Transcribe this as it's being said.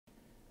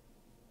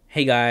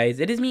Hey guys,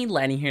 it is me,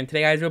 Lenny here, and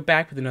today guys, we're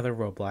back with another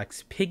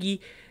Roblox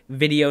Piggy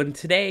video, and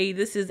today,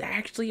 this is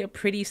actually a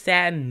pretty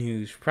sad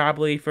news,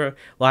 probably for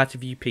lots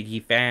of you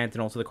Piggy fans,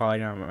 and also the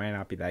quality might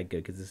not be that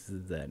good, because this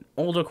is an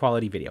older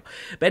quality video.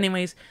 But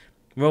anyways,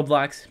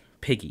 Roblox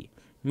Piggy.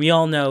 We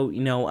all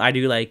know, I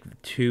do like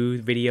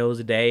 2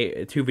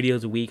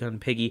 videos a week on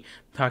Piggy,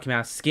 talking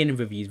about skin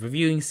reviews,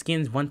 reviewing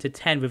skins 1 to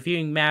 10,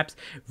 reviewing maps,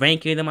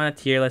 ranking them on a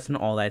tier list, and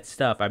all that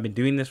stuff. I've been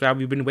doing this while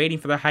we've been waiting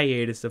for the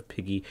hiatus of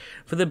Piggy,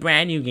 for the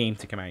brand new game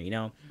to come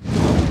out,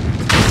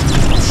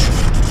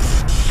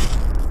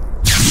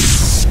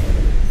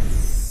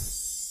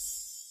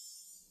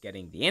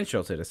 Getting the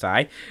intro to the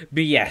side,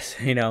 but yes,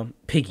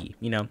 Piggy,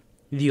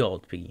 the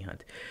old Piggy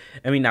Hunt.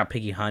 I mean, not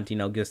Piggy Hunt,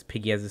 just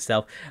Piggy as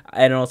itself.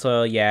 And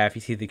also, yeah, if you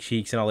see the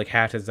cheeks and all the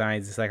cat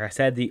designs, it's like I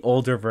said, the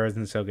older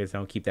version, so just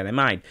don't keep that in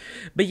mind.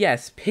 But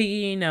yes,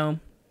 Piggy,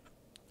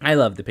 I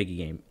love the Piggy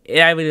game.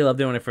 I really loved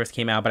it when it first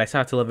came out, but I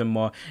started to love it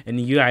more, and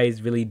you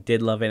guys really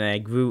did love it, and I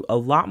grew a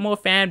lot more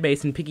fan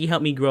base, and Piggy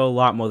helped me grow a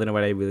lot more than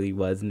what I really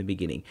was in the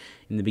beginning.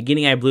 In the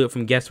beginning, I blew it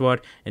from guess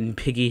what, and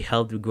Piggy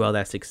helped grow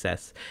that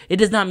success. It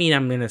does not mean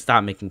I'm going to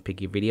stop making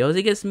Piggy videos.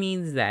 It just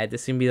means that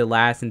this is going to be the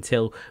last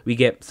until we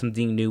get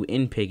something new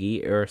in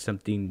Piggy, or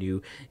something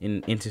new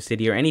in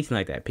Intercity, or anything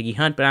like that. Piggy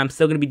Hunt, but I'm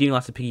still going to be doing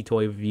lots of Piggy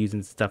toy reviews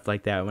and stuff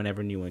like that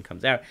whenever a new one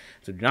comes out.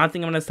 So do not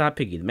think I'm going to stop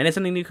Piggy. The minute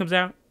something new comes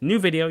out, new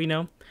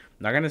video,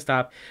 not gonna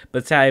stop,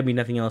 but sadly there'll be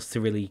nothing else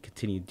to really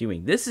continue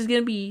doing. This is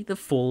gonna be the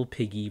full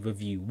Piggy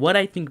review, what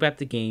I think about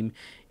the game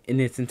in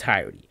its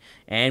entirety,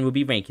 and we'll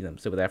be ranking them.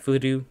 So without further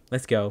ado,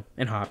 let's go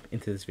and hop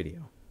into this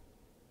video.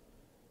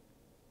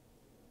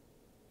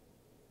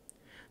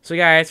 So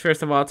guys,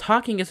 first of all,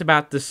 talking just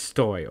about the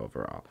story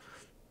overall.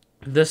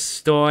 The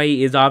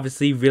story is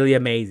obviously really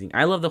amazing.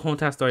 I love the whole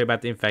entire story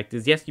about the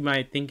infected. Yes, you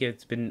might think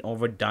it's been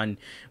overdone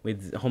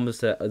with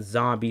homeless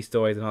zombie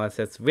stories and all that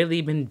stuff. It's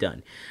really been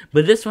done.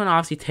 But this one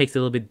obviously takes a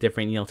little bit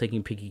different,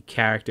 taking Piggy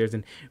characters.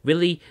 And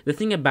really, the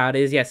thing about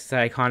it is, yes, it's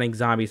an iconic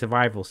zombie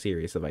survival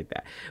series, stuff like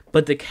that.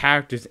 But the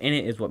characters in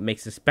it is what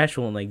makes it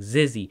special. And like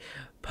Zizzy,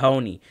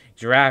 Pony,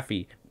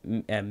 Giraffe,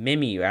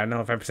 Mimi, I don't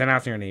know if I'm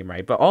pronouncing her name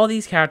right, but all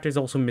these characters,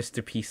 also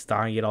Mr. P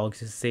starring it all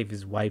just to save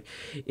his wife.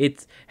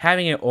 It's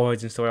having an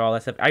origin story, all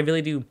that stuff. I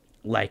really do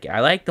like it. I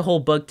like the whole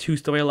Bug 2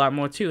 story a lot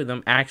more too.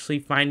 Them actually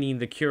finding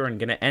the cure and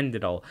gonna end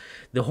it all.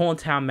 The whole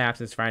entire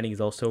maps and surroundings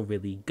is also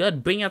really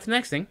good. Bringing out the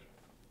next thing,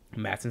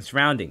 maps and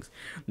surroundings.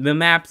 The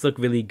maps look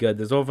really good.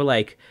 There's over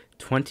like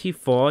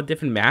 24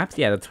 different maps.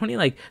 Yeah, the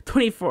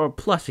 24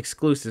 plus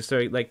exclusives. So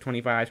like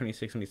 25,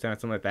 26, 27,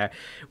 something like that.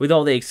 With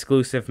all the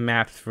exclusive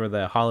maps for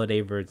the holiday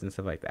versions and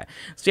stuff like that.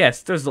 So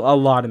yes, there's a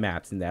lot of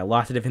maps in there.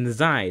 Lots of different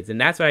designs. And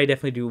that's what I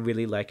definitely do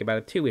really like about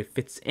it too. It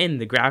fits in.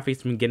 The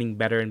graphics been getting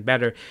better and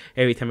better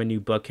every time a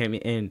new book came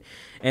in.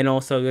 And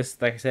also,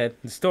 just like I said,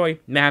 the story,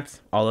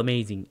 maps, all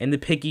amazing. And the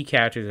Piggy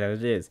characters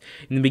as it is.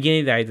 In the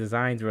beginning, the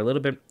designs were a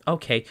little bit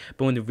okay.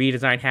 But when the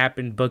redesign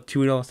happened, book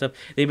 2 and all that stuff,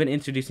 they've been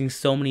introducing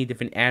so many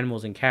different animals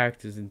and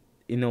characters, and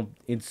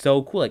it's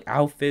so cool, like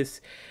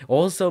outfits.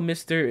 Also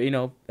Mr.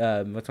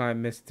 What's my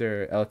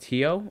Mr.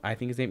 Tio, I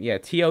think his name, yeah,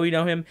 Tio,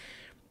 him,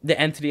 the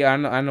entity, I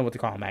don't know what to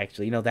call him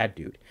actually, that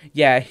dude.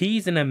 Yeah,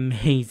 he's an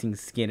amazing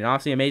skin, and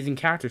obviously amazing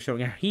character,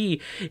 showing how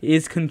he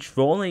is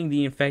controlling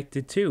the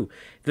infected too.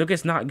 Look,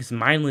 it's not just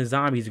mindless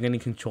zombies are getting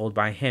controlled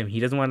by him. He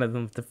doesn't want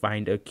them to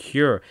find a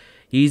cure.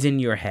 He's in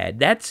your head.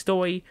 That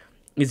story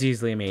is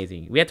easily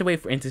amazing. We have to wait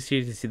for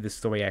Intercity to see the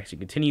story actually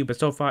continue, but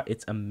so far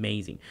it's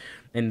amazing.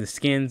 And the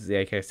skins,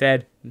 like I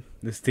said,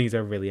 these things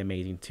are really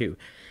amazing too.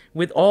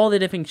 With all the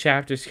different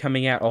chapters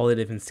coming out, all the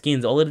different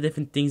skins, all the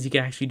different things you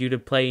can actually do to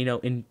play,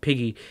 in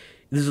Piggy,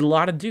 there's a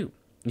lot to do.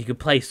 You could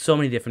play so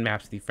many different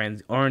maps with your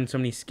friends, earn so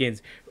many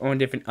skins, earn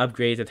different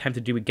upgrades, attempt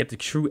to do it, get the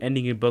true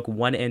ending in book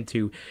 1 and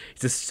 2.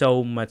 It's just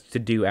so much to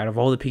do out of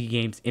all the Piggy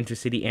games,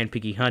 Intercity and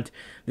Piggy Hunt.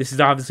 This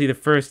is obviously the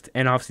first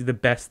and obviously the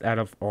best out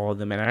of all of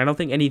them, and I don't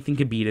think anything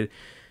could beat it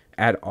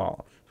at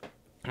all.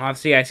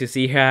 Obviously, as you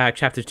see here,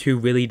 Chapter 2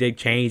 really did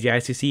change.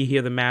 As you see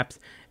here, the maps,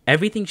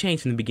 everything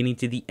changed from the beginning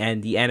to the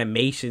end. The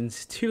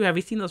animations, too. Have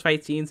you seen those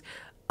fight scenes?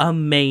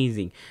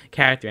 Amazing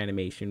character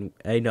animation,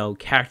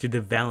 character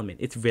development.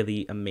 It's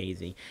really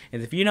amazing.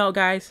 And if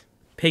guys,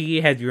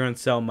 Piggy has grown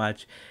so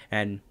much,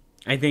 and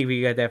I think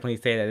we could definitely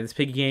say that this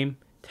Piggy game,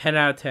 10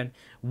 out of 10,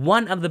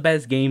 one of the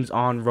best games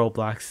on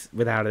Roblox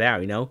without a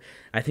doubt.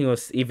 I think it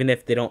was, even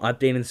if they don't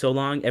update in so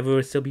long, everyone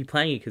would still be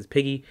playing it because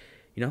Piggy,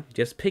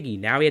 just Piggy.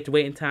 Now we have to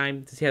wait in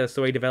time to see how the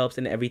story develops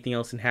and everything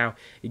else and how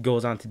it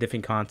goes on to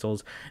different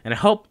consoles. And I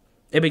hope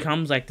it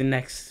becomes like the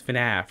next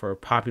FNAF or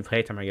Poppy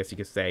Playtime, I guess you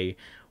could say.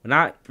 Well,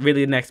 not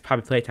really the next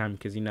Poppy Playtime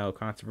because,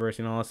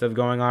 controversy and all that stuff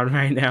going on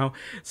right now.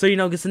 So,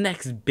 it's the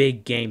next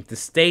big game to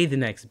stay the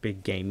next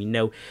big game,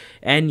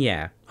 And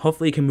yeah,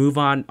 hopefully you can move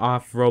on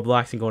off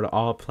Roblox and go to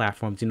all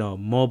platforms,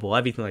 mobile,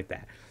 everything like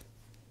that.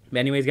 But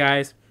anyways,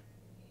 guys,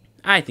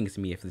 I think it's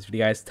me for this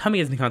video, guys. Tell me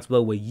in the comments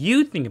below what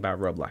you think about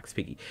Roblox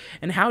Piggy.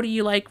 And how do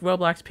you like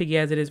Roblox Piggy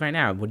as it is right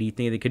now? What do you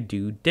think they could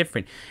do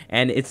different?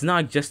 And it's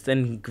not just a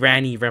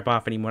granny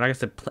ripoff anymore. Not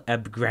just a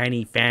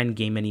granny fan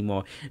game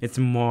anymore. It's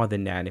more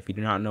than that. If you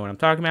do not know what I'm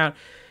talking about,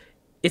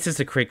 it's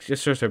just a quick,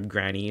 just sort of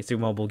granny. It's a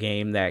mobile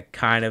game that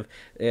kind of,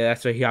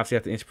 that's why he obviously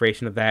got the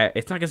inspiration of that.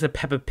 It's not just a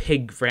Peppa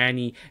Pig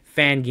granny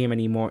fan game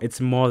anymore.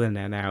 It's more than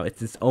that now.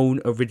 It's its own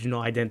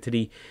original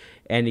identity,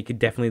 and it could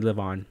definitely live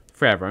on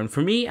forever. And for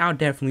me, I'll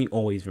definitely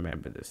always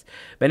remember this.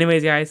 But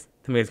anyways, guys,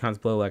 tell me in the comments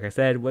below, like I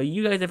said, what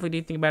you guys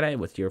definitely do think about it.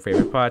 What's your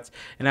favorite parts?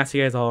 And I'll see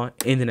you guys all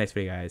in the next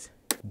video, guys.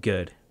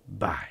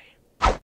 Goodbye.